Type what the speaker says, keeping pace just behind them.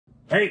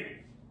Hey,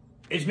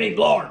 it's me,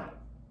 Blarg.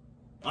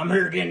 I'm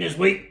here again this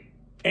week,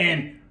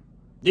 and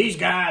these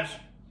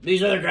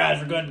other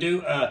guys are going to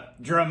do a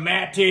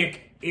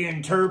dramatic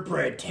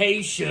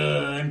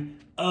interpretation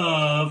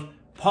of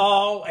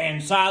Paul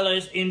and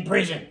Silas in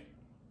prison.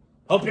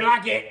 Hope you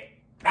like it.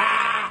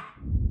 Ah!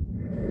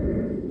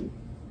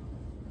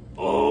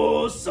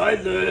 Oh,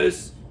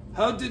 Silas,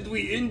 how did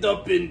we end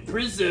up in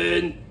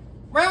prison?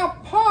 Well,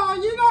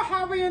 Paul, you know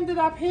how we ended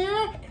up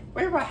here.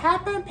 We were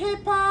helping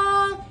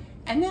people,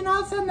 and then all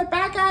of a sudden the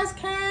bad guys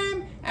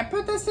came and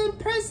put us in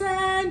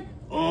prison.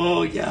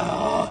 Oh,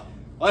 yeah.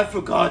 I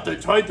forgot. I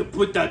tried to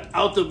put that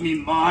out of me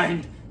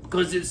mind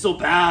because it's so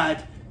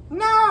bad.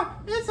 No,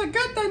 it's a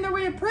good thing that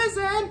we're in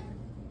prison.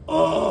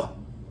 Oh,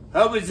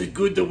 how is it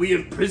good that we're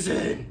in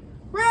prison?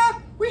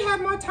 Well, we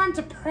have more time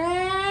to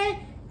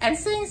pray and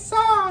sing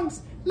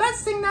songs.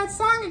 Let's sing that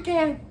song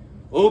again.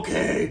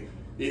 Okay.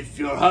 If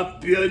you're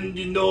happy and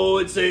you know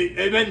it, say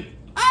amen.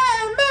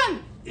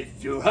 Amen.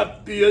 If you're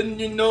happy and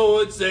you know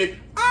it, say,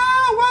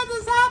 ah, what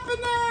is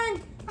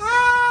happening?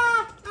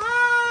 Ah.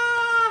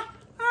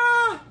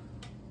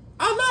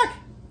 Oh, look,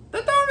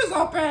 the door is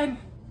open.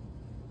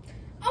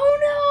 Oh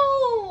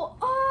no!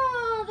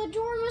 Oh, the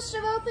door must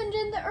have opened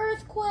in the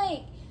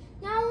earthquake.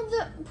 Now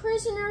the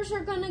prisoners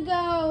are gonna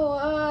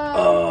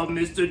go,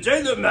 Mr.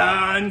 Jailer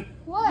Man.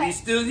 What? We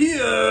still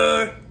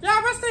here.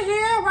 Yeah, we're still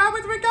here. Why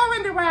would we go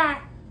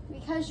anywhere?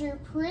 Because you're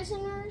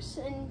prisoners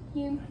and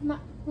you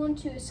might want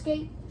to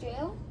escape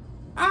jail?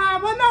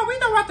 Well, no, we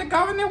don't want to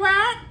go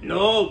anywhere.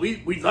 No,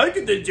 we like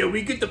it in jail.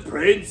 We get to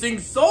pray and sing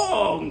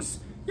songs.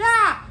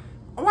 Yeah.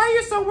 Why are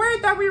you so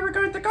worried that we were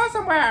going to go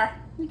somewhere?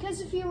 Because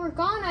if you were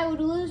gone, I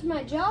would lose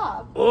my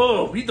job.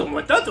 Oh, we don't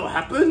want that to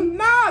happen.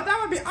 No, that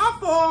would be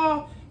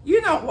awful. You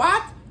know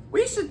what?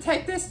 We should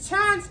take this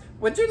chance.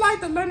 Would you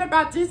like to learn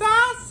about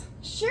Jesus?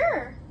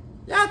 Sure.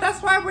 Yeah,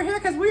 that's why we're here,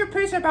 because we were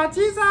preaching about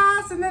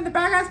Jesus, and then the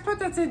bad guys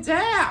put us in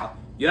jail.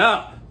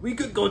 Yeah, we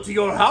could go to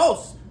your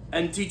house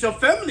and teach our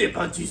family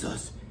about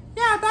Jesus.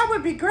 Yeah, that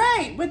would be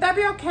great. Would that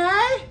be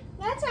okay?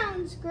 That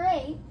sounds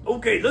great.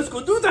 Okay, let's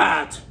go do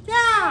that.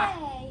 Yeah.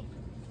 Hey.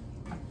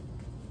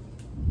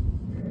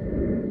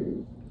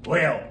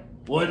 Well,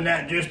 wasn't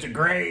that just a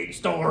great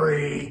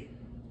story?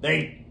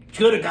 They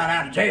should have got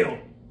out of jail,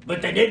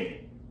 but they didn't.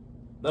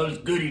 Those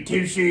goody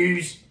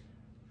two-shoes.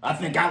 I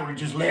think I would have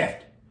just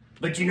left.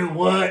 But you know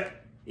what?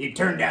 It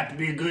turned out to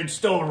be a good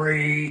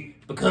story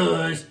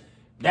because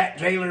that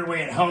jailer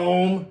went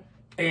home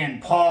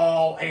and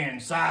Paul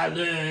and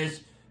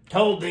Silas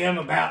told them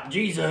about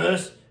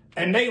Jesus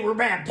and they were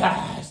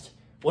baptized.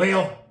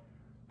 Well,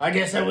 I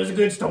guess that was a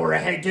good story.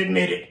 I hate to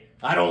admit it.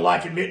 I don't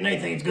like admitting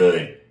anything's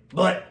good.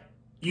 But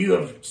you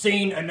have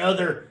seen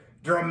another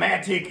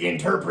dramatic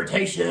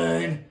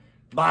interpretation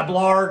by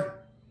Blarg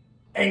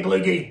and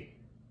Gloogie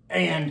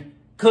and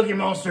Cookie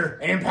Monster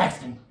and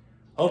Paxton.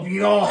 Hope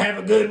you all have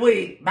a good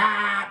week.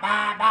 Bye,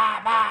 bye, bye.